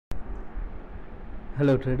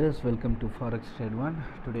Hello traders, welcome to Forex Trade 1.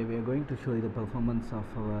 Today we are going to show you the performance of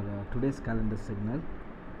our today's calendar signal.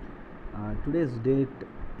 Today's date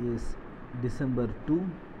is December 2.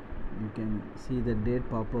 You can see the date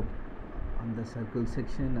pop up on the circle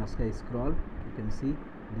section as I scroll. You can see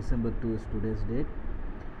December 2 is today's date.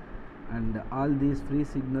 And all these free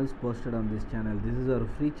signals posted on this channel. This is our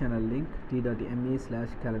free channel link,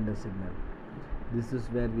 t.me/calendar signal. This is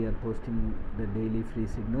where we are posting the daily free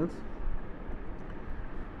signals.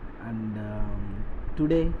 And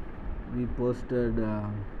today we posted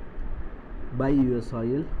buy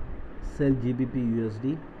USOIL, sell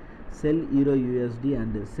GBPUSD, sell EURUSD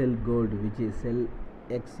and sell gold, which is sell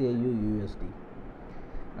XAUUSD.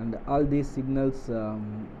 And all these signals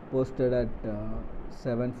posted at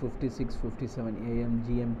 7:56:57 AM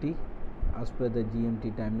GMT as per the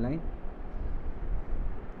GMT timeline.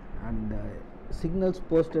 And signals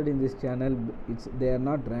posted in this channel, they are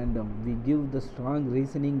not random. We give the strong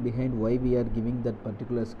reasoning behind why we are giving that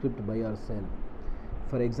particular script buy or sell.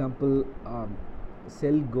 For example,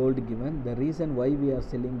 sell gold given, the reason why we are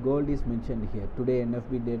selling gold is mentioned here. Today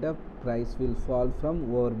NFB data, price will fall from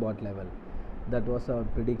overbought level. That was our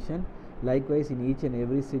prediction. Likewise, in each and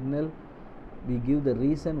every signal we give the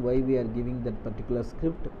reason why we are giving that particular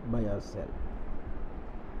script buy or sell.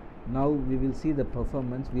 Now we will see the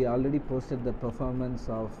performance. We already posted the performance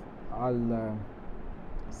of all the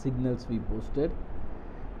signals we posted.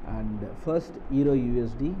 And first,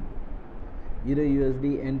 EURUSD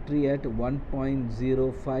entry at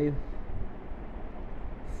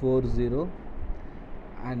 1.0540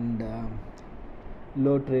 and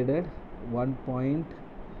low traded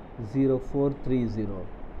 1.0430,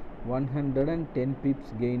 110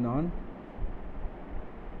 pips gain on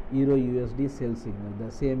EURUSD sell signal.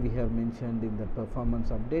 The same we have mentioned in the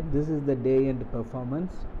performance update. This is the day end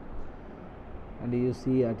performance, and you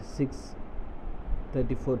see at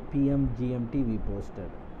 6:34 PM GMT we posted.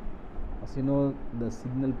 As you know, the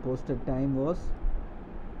signal posted time was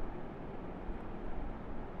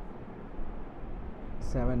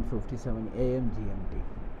 7:57 AM GMT.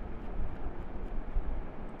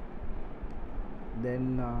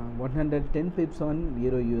 Then 110 pips on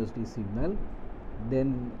EURUSD signal.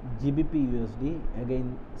 Then GBPUSD, again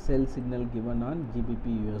sell signal given on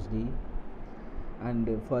GBPUSD, and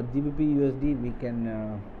for GBPUSD we can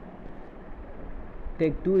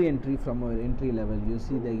take two entry from our entry level. You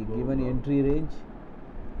see the given entry range,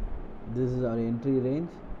 this is our entry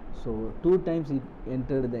range, so two times it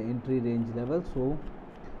entered the entry range level, so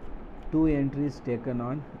two entries taken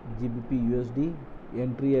on GBPUSD,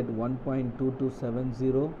 entry at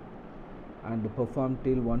 1.2270 and perform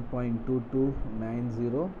till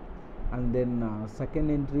 1.2290, and then second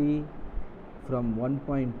entry from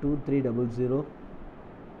 1.2300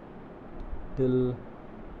 till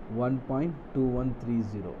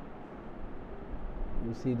 1.2130.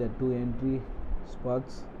 you see the two entry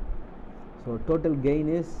spots. So total gain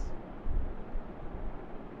is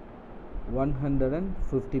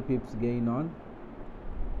 150 pips gain on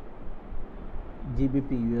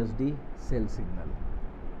GBPUSD sell signal.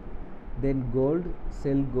 Then gold,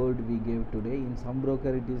 sell gold we gave today. In some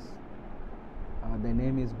broker it is the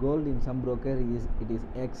name is gold, in some broker it is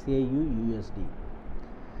XAUUSD.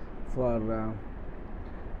 For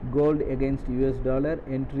gold against US dollar,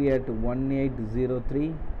 entry at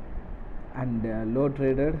 1803 and low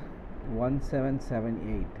traded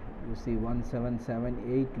 1778. you see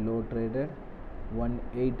 1778 low traded,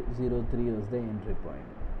 1803 was the entry point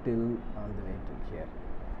till all the way to here.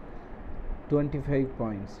 25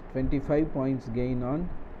 points gain on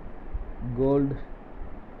gold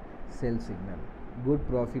sell signal. Good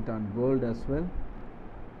profit on gold as well.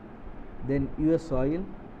 Then USOIL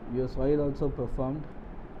also performed,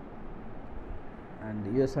 and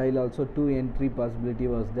USOIL also two entry possibility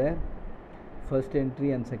was there. First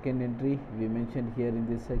entry and second entry we mentioned here in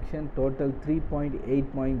this section. Total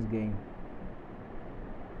 3.8 points gain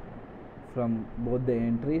from both the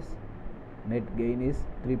entries. Net gain is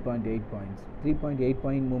 3.8 points. 3.8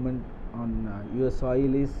 point movement on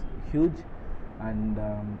USOIL is huge, and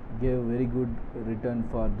gave very good return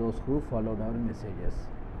for those who followed our messages.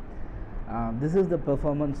 This is the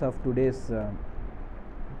performance of today's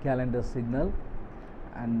calendar signal.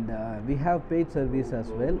 And we have paid service as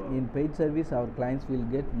well. In paid service our clients will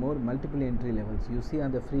get more multiple entry levels. You see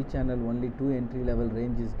on the free channel only two entry level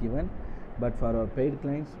range is given, but for our paid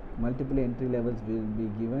clients multiple entry levels will be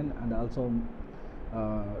given, and also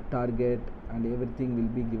target and everything will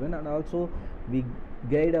be given. And also we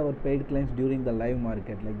guide our paid clients during the live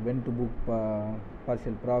market, like when to book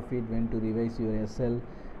partial profit, when to revise your SL,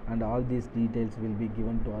 and all these details will be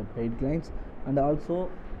given to our paid clients. And also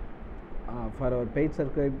for our paid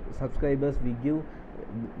subscribers, we give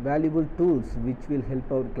valuable tools which will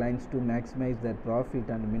help our clients to maximize their profit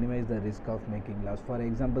and minimize the risk of making loss. For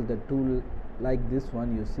example, the tool like this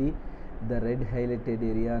one, you see the red highlighted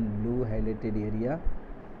area and blue highlighted area.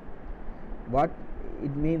 What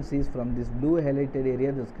it means is, from this blue highlighted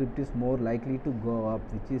area the script is more likely to go up,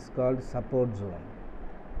 which is called support zone,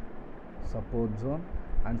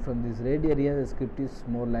 and from this red area the script is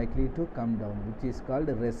more likely to come down, which is called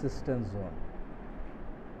resistance zone.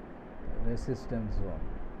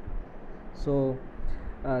 So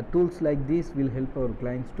tools like this will help our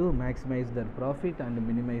clients to maximize their profit and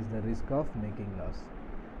minimize the risk of making loss.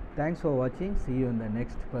 Thanks for watching. See you in the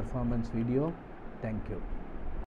next performance video. Thank you.